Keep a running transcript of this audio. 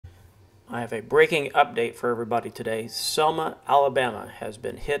I have a breaking update for everybody today. Selma, Alabama has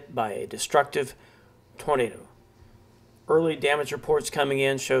been hit by a destructive tornado. Early damage reports coming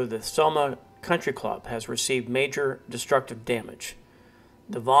in show the Selma Country Club has received major destructive damage.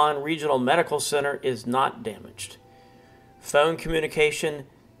 The Vaughn Regional Medical Center is not damaged. Phone communication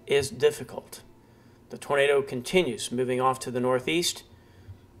is difficult. The tornado continues moving off to the northeast,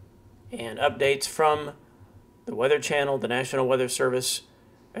 and updates from the Weather Channel, the National Weather Service,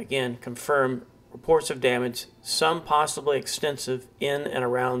 again confirm reports of damage, some possibly extensive in and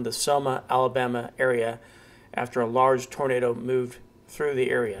around the Selma, Alabama area after a large tornado moved through the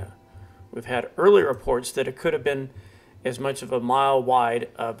area. We've had early reports that it could have been as much of a mile wide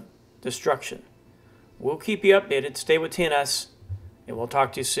of destruction. We'll keep you updated. Stay with TNS, and we'll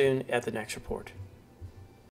talk to you soon at the next report.